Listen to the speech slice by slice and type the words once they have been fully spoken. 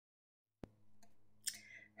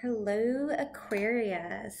Hello,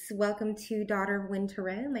 Aquarius. Welcome to Daughter of Wind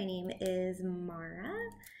Tarot. My name is Mara,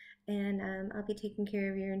 and I'll be taking care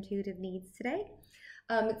of your intuitive needs today.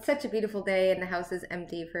 It's such a beautiful day, and the house is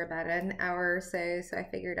empty for about an hour or so, so I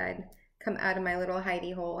figured I'd come out of my little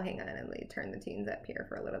hidey hole. Hang on, and let me turn the tunes up here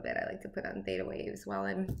for a little bit. I like to put on theta waves while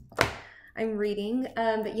I'm reading.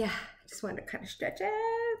 But yeah, just wanted to kind of stretch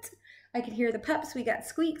out. I can hear the pups. We got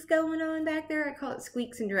squeaks going on back there. I call it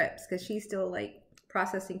squeaks and drips because she's still like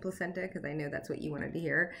processing placenta, because I know that's what you wanted to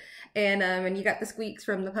hear. And you got the squeaks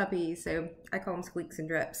from the puppies, so I call them squeaks and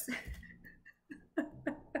drips.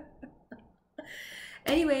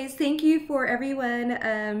 Anyways, thank you for everyone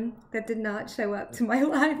that did not show up to my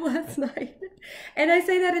live last night. And I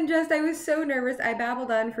say that in jest, I was so nervous. I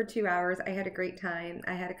babbled on for 2 hours. I had a great time.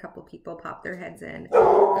 I had a couple people pop their heads in.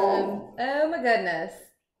 Oh my goodness.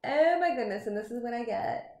 Oh my goodness. And this is what I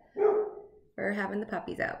get for having the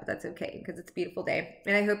puppies out, but that's okay because it's a beautiful day.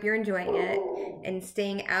 And I hope you're enjoying it and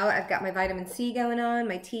staying out. I've got my vitamin C going on,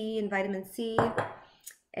 my tea and vitamin C.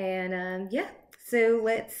 And yeah, so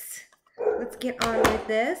let's get on with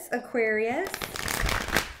this, Aquarius.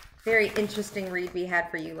 Very interesting read we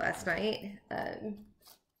had for you last night.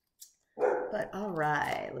 But all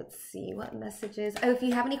right, let's see what messages. Oh, if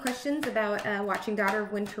you have any questions about watching Daughter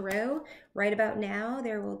of Wind Tarot, right about now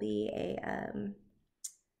there will be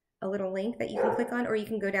a little link that you can click on, or you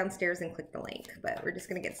can go downstairs and click the link. But we're just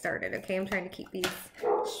gonna get started, okay? I'm trying to keep these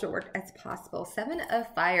short as possible. 7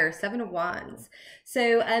 of Fire, 7 of Wands.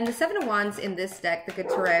 So the 7 of Wands in this deck, the Good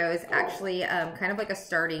Tarot, is actually kind of like a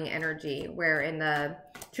starting energy, where in the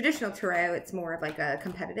traditional Tarot, it's more of like a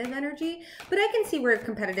competitive energy. But I can see where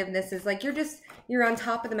competitiveness is like you're on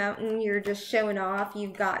top of the mountain, you're just showing off,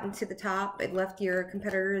 you've gotten to the top, it left your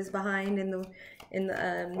competitors behind at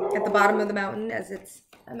the bottom of the mountain, as it's,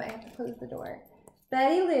 I might have to close the door.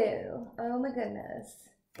 Betty Lou, oh my goodness.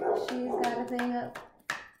 She's got a thing up.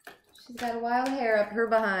 She's got a wild hair up her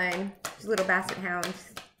behind. She's a little basset hound.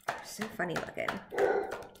 She's so funny looking.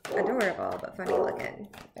 Adorable, but funny looking.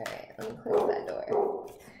 All right, let me close that door.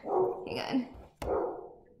 Hang on.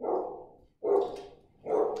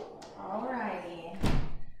 Alrighty.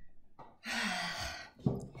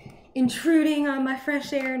 Intruding on my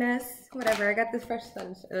fresh airness. Whatever, I got this fresh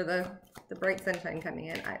the bright sunshine coming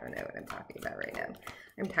in. I don't know what I'm talking about right now.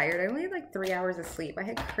 I'm tired. I only had like 3 hours of sleep. I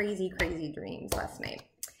had crazy dreams last night.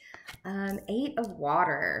 8 of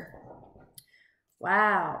Water.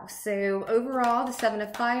 Wow. So overall, the 7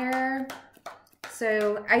 of Fire.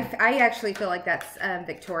 So I actually feel like that's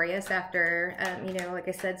victorious after, you know, like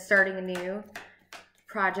I said, starting a new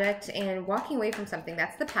project and walking away from something.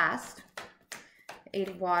 That's the past. 8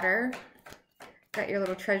 of Water. Got your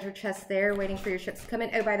little treasure chest there, waiting for your ships to come in.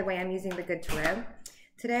 Oh, by the way, I'm using the Good Tarot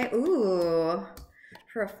today. Ooh,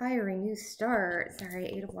 for a fiery new start. Sorry,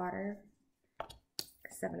 8 of Water,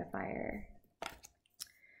 7 of Fire.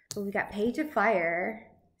 But we got Page of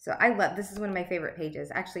Fire. So I love, this is one of my favorite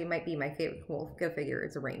pages. Actually, it might be my favorite. Well, go figure,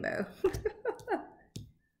 it's a rainbow.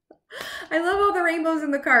 I love all the rainbows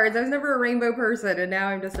in the cards. I was never a rainbow person, and now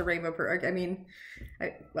I'm just a rainbow person. I mean,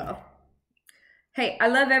 well, hey, I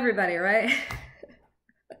love everybody, right?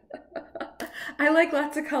 I like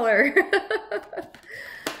lots of color.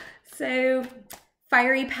 So,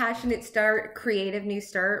 fiery, passionate start, creative new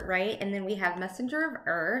start, right? And then we have Messenger of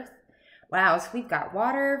Earth. Wow, so we've got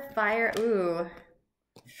water, fire, ooh.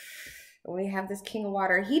 We have this King of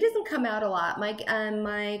Water. He doesn't come out a lot. My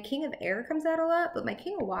King of Air comes out a lot, but my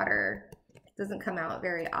King of Water doesn't come out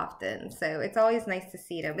very often. So it's always nice to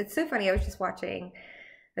see them. It's so funny. I was just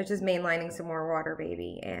mainlining some more Water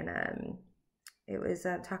Baby, and it was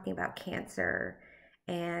talking about Cancer,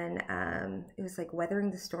 and it was like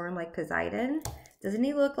weathering the storm like Poseidon. Doesn't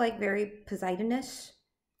he look like very Poseidonish?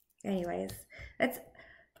 Anyways, that's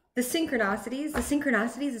the synchronicities. I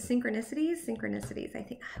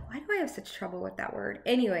think, why do I have such trouble with that word?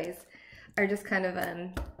 Anyways, are just kind of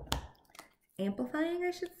amplifying,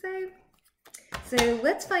 I should say. So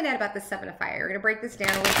let's find out about the 7 of Fire. We're going to break this down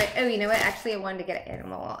a little bit. Oh, you know what? Actually, I wanted to get an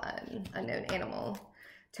animal, unknown animal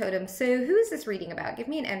totem. So who is this reading about? Give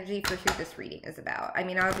me an energy for who this reading is about. I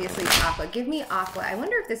mean, obviously it's Aqua. Give me Aqua. I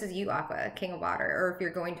wonder if this is you, Aqua, King of Water, or if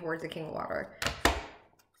you're going towards the King of Water.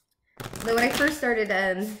 So when I first started,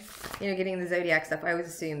 you know, getting the zodiac stuff, I always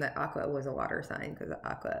assumed that Aqua was a water sign because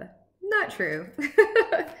Aqua. Not true.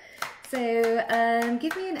 So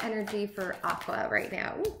give me an energy for Aqua right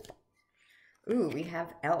now. Ooh, we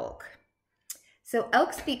have Elk. So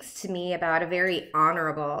Elk speaks to me about a very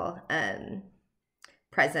honorable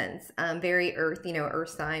presence, very earth, you know, earth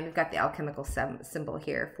sign. We've got the alchemical symbol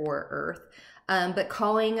here for earth, but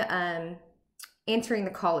calling answering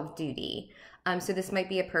the call of duty. So this might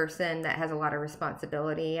be a person that has a lot of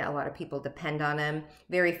responsibility. A lot of people depend on him.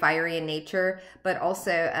 Very fiery in nature. But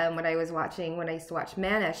also, when I used to watch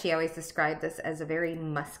Mana, she always described this as a very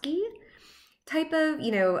musky type of,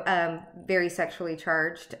 very sexually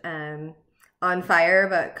charged, on fire,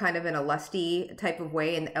 but kind of in a lusty type of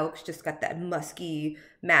way. And the elk's just got that musky,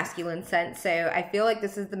 masculine sense. So I feel like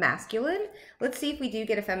this is the masculine. Let's see if we do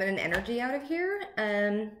get a feminine energy out of here.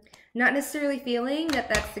 Not necessarily feeling that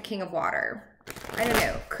that's the king of water. I don't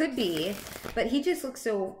know, could be, but he just looks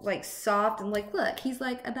so like soft and like, look, he's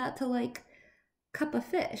like about to like cup a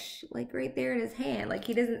fish, like right there in his hand. Like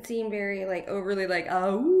he doesn't seem very like overly like,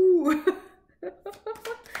 oh.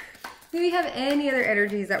 Do we have any other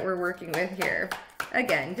energies that we're working with here?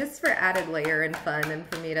 Again, just for added layer and fun and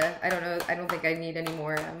for me to, I don't know, I don't think I need any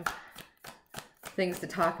more things to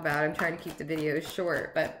talk about. I'm trying to keep the videos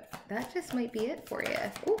short, but that just might be it for you.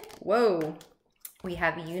 Ooh, whoa. We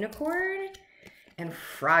have unicorn and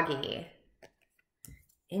froggy.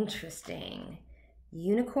 Interesting.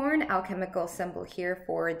 Unicorn, alchemical symbol here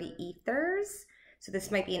for the ethers. So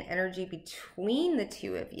this might be an energy between the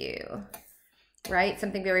two of you, right?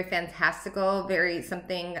 Something very fantastical,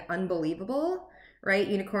 something unbelievable, right?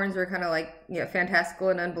 Unicorns are kind of like, fantastical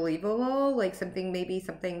and unbelievable, like maybe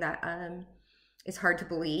something that is hard to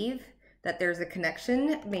believe, that there's a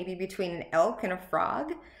connection maybe between an elk and a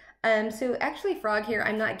frog. So actually frog here,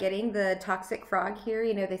 I'm not getting the toxic frog here.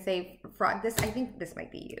 They say frog, I think this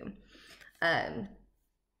might be you.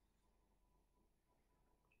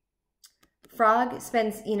 Frog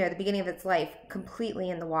spends, the beginning of its life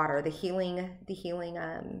completely in the water, the healing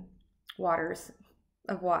waters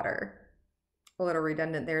of water. A little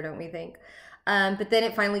redundant there, don't we think? But then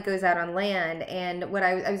it finally goes out on land. And what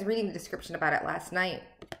I was reading the description about it last night,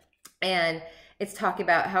 and it's talking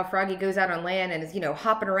about how Froggy goes out on land and is,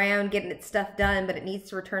 hopping around, getting its stuff done, but it needs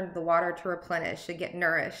to return to the water to replenish, to get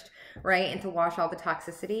nourished, right? And to wash all the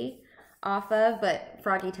toxicity off of. But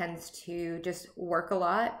Froggy tends to just work a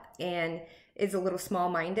lot and is a little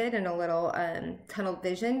small-minded and a little tunnel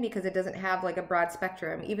vision because it doesn't have like a broad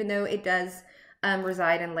spectrum, even though it does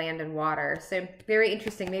reside in land and water. So very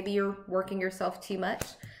interesting. Maybe you're working yourself too much.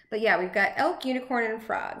 But yeah, we've got elk, unicorn, and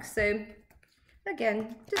frog. So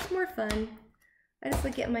again, just more fun. I just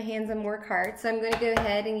like getting my hands on more cards. So I'm going to go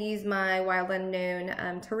ahead and use my Wild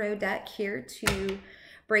Unknown tarot deck here to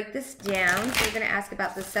break this down. So we're going to ask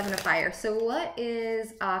about the Seven of Fire. So what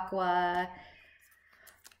is Aqua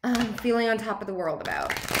feeling on top of the world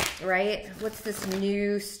about, right? What's this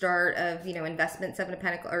new start of, investment, Seven of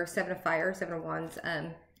Pentacles, or Seven of Fire, Seven of Wands.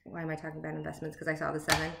 Why am I talking about investments? Because I saw the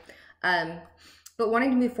seven. But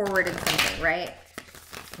wanting to move forward in something, right?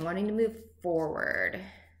 Wanting to move forward.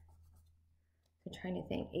 I'm trying to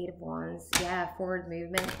think. Eight of Wands. Yeah, forward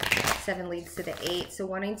movement. Seven leads to the eight. So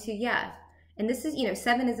wanting to, yeah. And this is,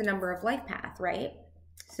 seven is a number of life path, right?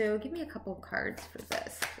 So give me a couple of cards for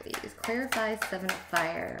this, please. Clarify Seven of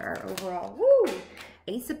Fire, our overall, woo!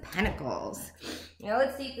 Ace of Pentacles. Now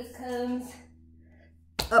let's see if this comes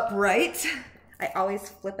upright. I always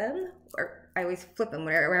flip them, or I always flip them.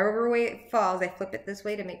 Wherever way it falls, I flip it this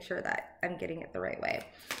way to make sure that I'm getting it the right way.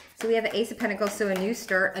 So we have the Ace of Pentacles, so a new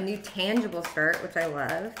start, a new tangible start, which I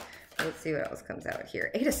love. Let's see what else comes out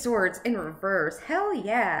here. Eight of Swords in reverse. Hell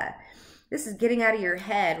yeah. This is getting out of your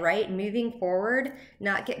head, right? Moving forward,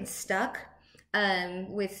 not getting stuck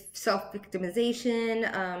with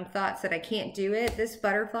self-victimization, thoughts that I can't do it. This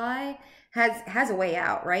butterfly has a way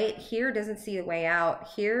out, right? Here doesn't see a way out.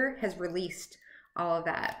 Here has released all of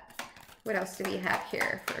that. What else do we have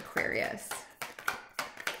here for Aquarius?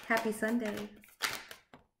 Happy Sunday.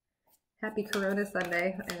 Happy Corona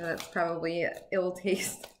Sunday. I know that's probably ill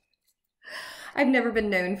taste. I've never been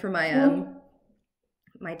known for my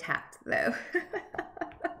my tact though.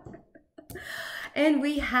 And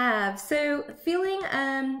we have, so feeling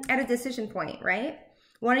at a decision point, right?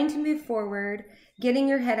 Wanting to move forward, getting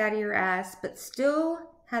your head out of your ass, but still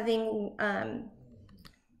having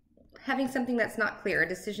having something that's not clear, a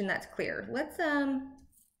decision that's clear. Let's I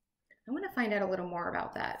want to find out a little more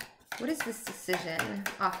about that. What is this decision?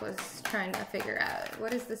 Aqua's trying to figure out.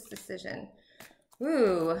 What is this decision?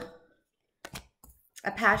 Ooh. A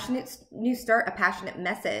passionate new start, a passionate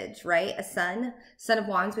message, right? A Son of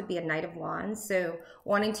Wands would be a Knight of Wands. So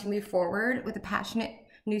wanting to move forward with a passionate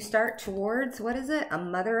new start towards, what is it? A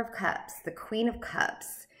Mother of Cups, the Queen of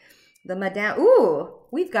Cups, the Madame. Ooh,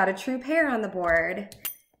 we've got a true pair on the board.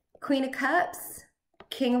 Queen of Cups,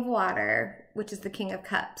 King of Water, which is the King of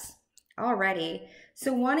Cups. Alrighty.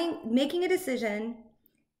 So making a decision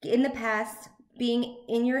in the past, being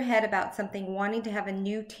in your head about something, wanting to have a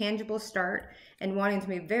new tangible start, and wanting to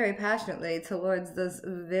move very passionately towards this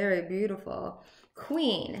very beautiful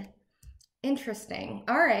Queen. Interesting.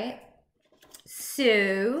 All right.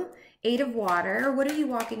 So, 8 of Water. What are you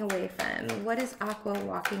walking away from? What is Aqua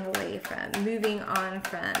walking away from? Moving on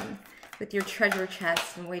from with your treasure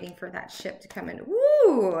chest and waiting for that ship to come in.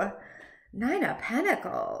 Woo! 9 of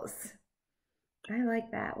Pentacles. I like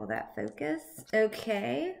that. Will that focus?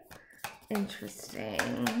 Okay. Interesting.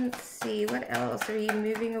 Let's see. What else are you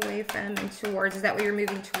moving away from and towards? Is that what you're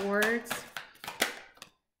moving towards?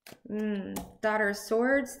 Daughter of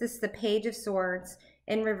Swords. This is the Page of Swords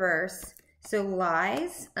in reverse. So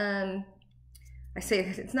lies. I say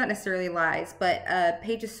it's not necessarily lies, but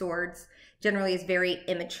Page of Swords generally is very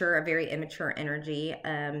immature, a very immature energy.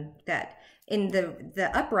 That in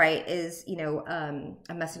the upright is, you know,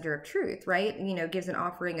 a messenger of truth, right? You know, gives an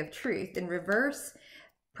offering of truth. In reverse,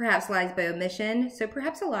 perhaps lies by omission. So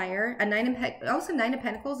perhaps a liar. Also 9 of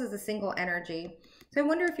Pentacles is a single energy. So I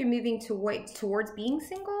wonder if you're moving towards being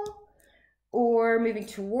single, or moving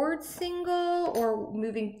towards single, or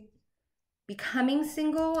becoming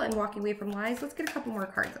single and walking away from lies. Let's get a couple more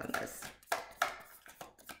cards on this.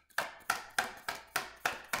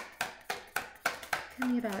 Tell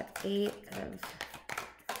me about 8 of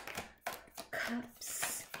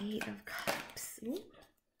Cups. 8 of Cups. Ooh.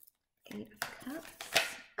 8 of Cups.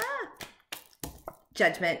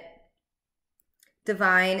 Judgment.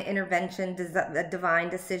 Divine intervention, a divine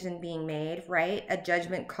decision being made, right? A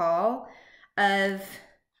judgment call of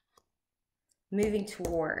moving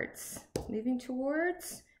towards,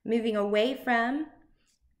 moving away from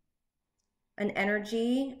an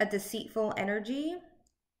energy, a deceitful energy.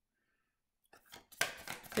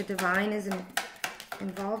 The divine is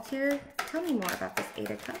involved here. Tell me more about this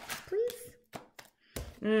 8 of Cups, please.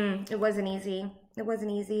 It wasn't easy. It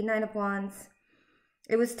wasn't easy. 9 of Wands.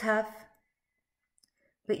 It was tough,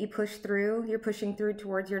 but you pushed through. You're pushing through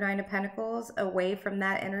towards your 9 of Pentacles, away from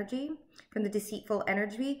that energy, from the deceitful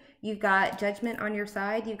energy. You've got judgment on your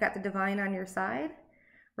side. You've got the divine on your side,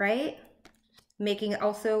 right? Making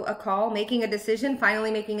also a call, making a decision,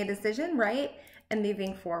 finally making a decision, right? And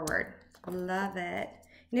moving forward. Love it.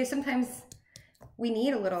 You know, sometimes we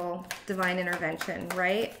need a little divine intervention,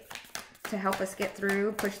 right? To help us get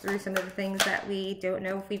through, push through some of the things that we don't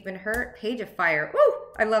know if we've been hurt. Page of Fire. Woo!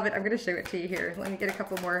 I love it. I'm going to show it to you here. Let me get a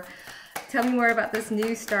couple more. Tell me more about this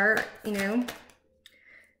new start, you know,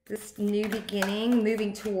 this new beginning,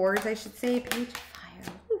 moving towards, I should say. Page of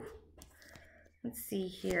Fire. Woo. Let's see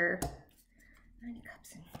here. 9 of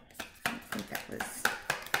Cups. I think that was,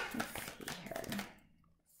 let's see here.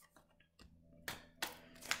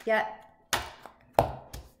 Yep.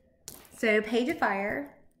 So Page of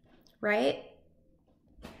Fire, right?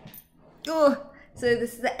 Oh, so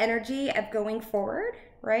this is the energy of going forward,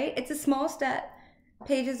 right? It's a small step.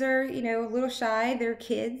 Pages are, you know, a little shy. They're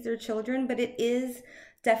kids, they're children, but it is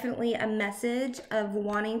definitely a message of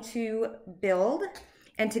wanting to build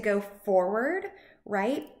and to go forward,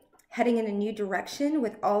 right? Heading in a new direction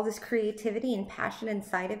with all this creativity and passion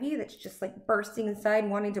inside of you that's just like bursting inside,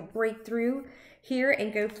 wanting to break through here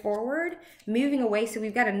and go forward, moving away. So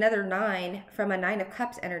we've got another 9 from a 9 of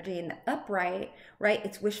Cups energy in the upright, right?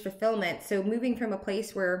 It's wish fulfillment. So moving from a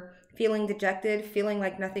place where feeling dejected, feeling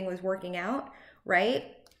like nothing was working out, right?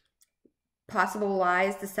 Possible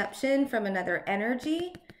lies, deception from another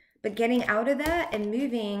energy, but getting out of that and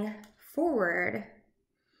moving forward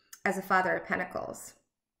as a Father of Pentacles.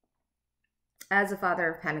 As a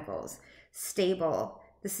Father of Pentacles, stable.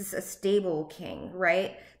 This is a stable king,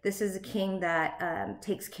 right? This is a king that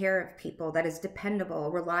takes care of people, that is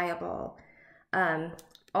dependable, reliable.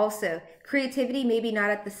 Also, creativity, maybe not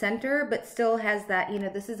at the center, but still has that, you know,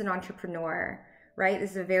 this is an entrepreneur, right?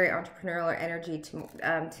 This is a very entrepreneurial energy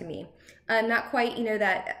to me. Not quite, you know,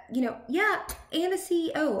 that, you know, yeah, and a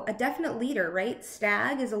CEO, a definite leader, right?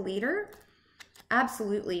 Stag is a leader.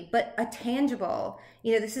 Absolutely. But a tangible,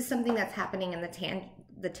 you know, this is something that's happening in the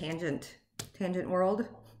tangent world.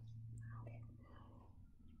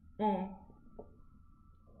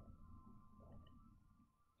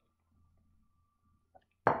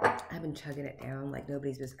 I've been chugging it down like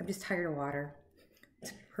nobody's business. I'm just tired of water,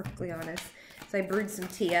 to be perfectly honest. So I brewed some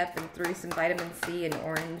tea up and threw some vitamin C and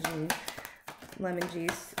orange and lemon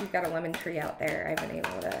juice. We've got a lemon tree out there. I've been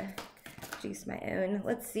able to juice my own.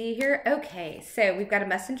 Let's see here. Okay, so we've got a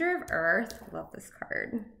Messenger of Earth. Love this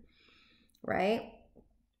card, right?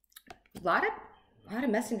 A lot of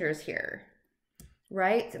messengers here,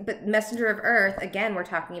 right? But Messenger of Earth, again, we're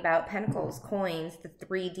talking about pentacles, coins, the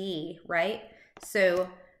 3D, right? So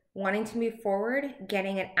wanting to move forward,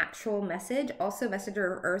 getting an actual message. Also,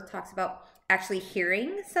 Messenger of Earth talks about actually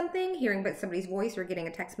hearing something, hearing but somebody's voice or getting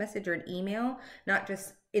a text message or an email, not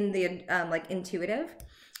just in the like intuitive,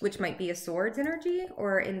 which might be a swords energy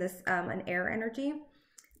or in this an air energy,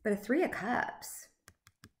 but a 3 of Cups.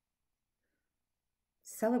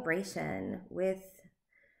 Celebration with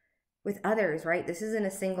others, right? This isn't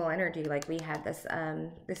a single energy. Like we had this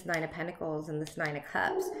this 9 of Pentacles and this 9 of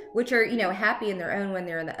Cups, which are, you know, happy in their own when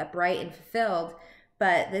they're in the upright and fulfilled.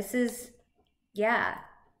 But this is, yeah,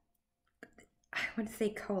 I want to say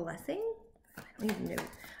coalescing. I don't even know.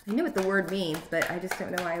 I know what the word means, but I just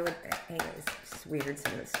don't know why I would. Anyways, it's just weird,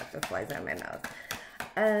 some of the stuff that flies out of my mouth.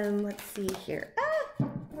 Let's see here. That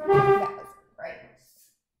was right.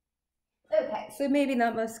 Okay, so maybe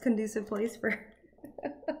not most conducive place for.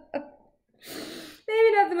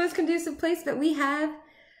 Maybe not the most conducive place, but we have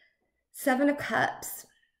 7 of Cups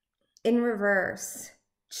in reverse.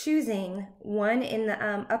 Choosing one in the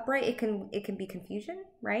upright, it can be confusion,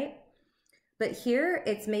 right? But here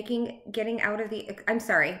it's getting out of the, I'm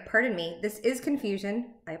sorry, pardon me. This is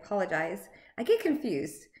confusion. I apologize. I get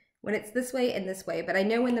confused when it's this way and this way, but I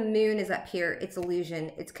know when the moon is up here, it's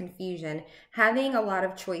illusion, it's confusion. Having a lot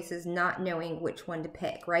of choices, not knowing which one to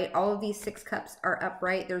pick, right? All of these 6 cups are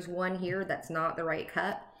upright. There's one here that's not the right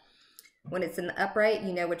cup. When it's in the upright,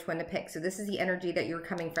 you know which one to pick. So this is the energy that you're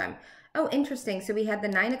coming from. Oh, interesting. So we had the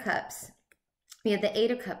 9 of Cups. We had the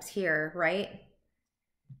 8 of Cups here, right?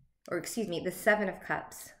 Or excuse me, the 7 of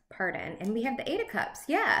Cups, pardon. And we have the 8 of Cups,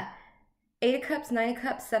 yeah. 8 of Cups, 9 of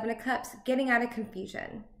Cups, 7 of Cups, getting out of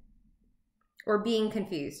confusion or being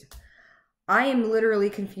confused. I am literally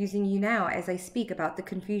confusing you now as I speak about the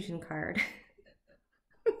confusion card.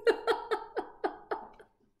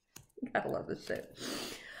 Gotta love this shit.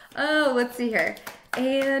 Oh, let's see here.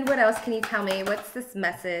 And what else can you tell me? What's this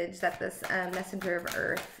message that this messenger of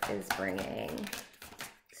earth is bringing?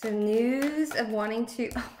 So news of wanting to,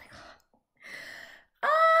 oh my God.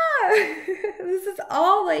 Ah, this is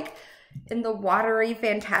all like in the watery,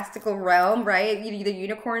 fantastical realm, right? The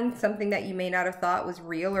unicorn, something that you may not have thought was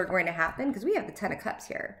real or going to happen, because we have the 10 of Cups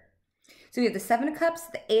here. So we have the 7 of Cups,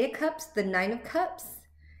 the 8 of Cups, the 9 of Cups,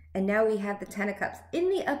 and now we have the 10 of Cups in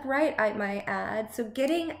the upright, I might add. So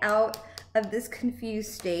getting out of this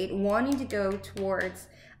confused state, wanting to go towards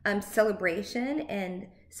celebration and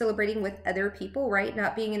celebrating with other people, right?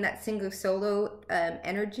 Not being in that single solo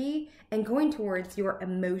energy and going towards your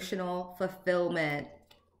emotional fulfillment.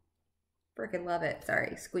 Freaking love it.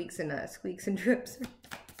 Sorry, squeaks and drips.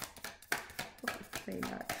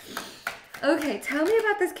 Okay, tell me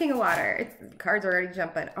about this King of Water. Cards are already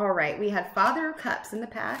jumping. All right, we had Father of Cups in the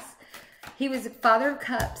past. He was Father of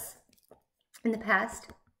Cups in the past,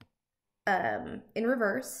 in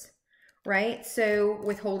reverse, right? So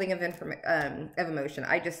withholding of emotion.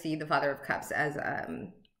 I just see the Father of Cups as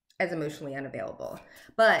emotionally unavailable.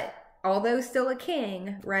 But although still a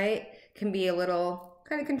king, right, can be a little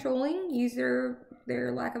kind of controlling, use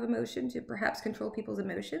their lack of emotion to perhaps control people's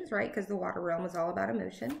emotions, right? Because the water realm is all about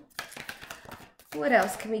emotion. What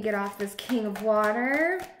else can we get off this King of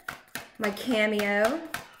Water? My cameo.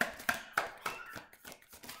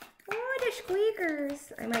 Oh, the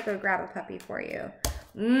squeakers. I might go grab a puppy for you.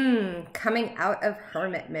 Coming out of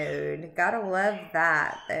hermit mode. Gotta love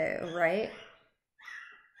that though, right?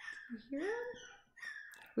 You hear that?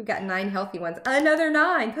 We've got 9 healthy ones. Another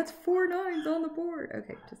 9. That's 4 9s on the board.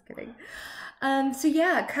 Okay, just kidding. So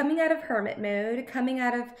yeah, coming out of hermit mode, coming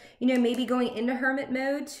out of, you know, maybe going into hermit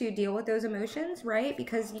mode to deal with those emotions, right?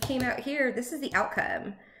 Because you came out here, this is the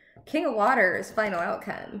outcome. King of Water is final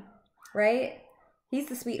outcome, right? He's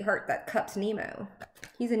the sweetheart that cups Nemo.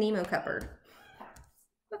 He's a Nemo cupper.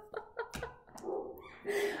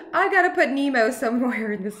 I gotta put Nemo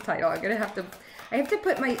somewhere in this title. I have to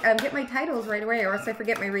put my get my titles right away, or else I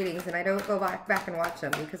forget my readings and I don't go back and watch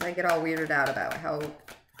them because I get all weirded out about how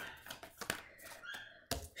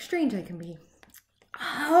strange I can be.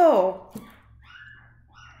 Oh,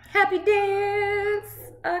 happy dance,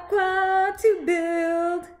 Aqua, to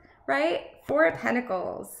build, right? 4 of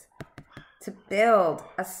Pentacles, to build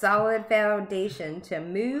a solid foundation to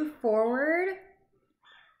move forward.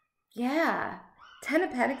 Yeah, 10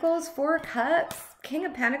 of Pentacles, 4 of Cups, King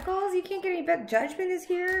of Pentacles. You can't get any better. Judgment is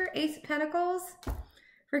here. Ace of Pentacles.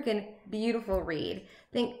 Freaking beautiful read.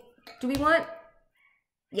 Do we want,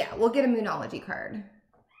 yeah, we'll get a Moonology card.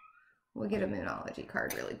 We'll get a Moonology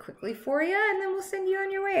card really quickly for you, and then we'll send you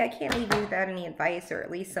on your way. I can't leave you without any advice or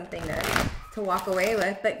at least something to walk away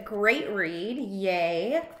with, but great read.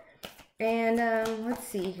 Yay. And let's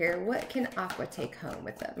see here. What can Aqua take home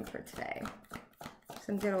with them for today?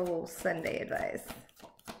 Some good old Sunday advice.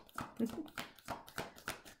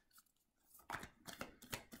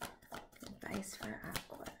 Advice for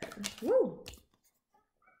Aqua. Woo.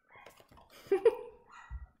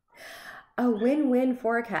 A win-win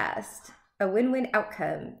forecast. A win-win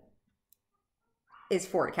outcome is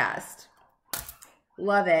forecast.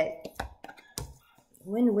 Love it.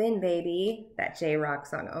 Win-win, baby. That J-Rock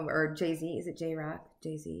song, or Jay-Z. Is it J-Rock?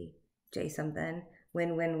 Jay-Z? J something.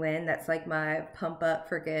 Win-win-win. That's like my pump up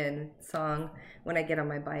freaking song when I get on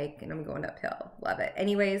my bike and I'm going uphill. Love it.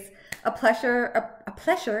 Anyways, a pleasure. A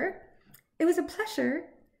pleasure. It was a pleasure.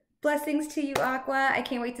 Blessings to you, Aqua. I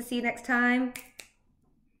can't wait to see you next time.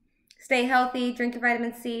 Stay healthy. Drink your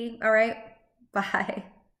vitamin C. All right. Bye.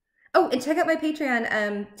 Oh, and check out my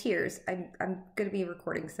Patreon tiers. I'm going to be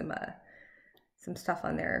recording some stuff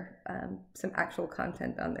on there, some actual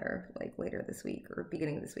content on there, like later this week or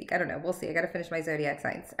beginning of this week. I don't know. We'll see. I got to finish my zodiac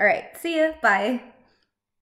signs. All right. See ya. Bye.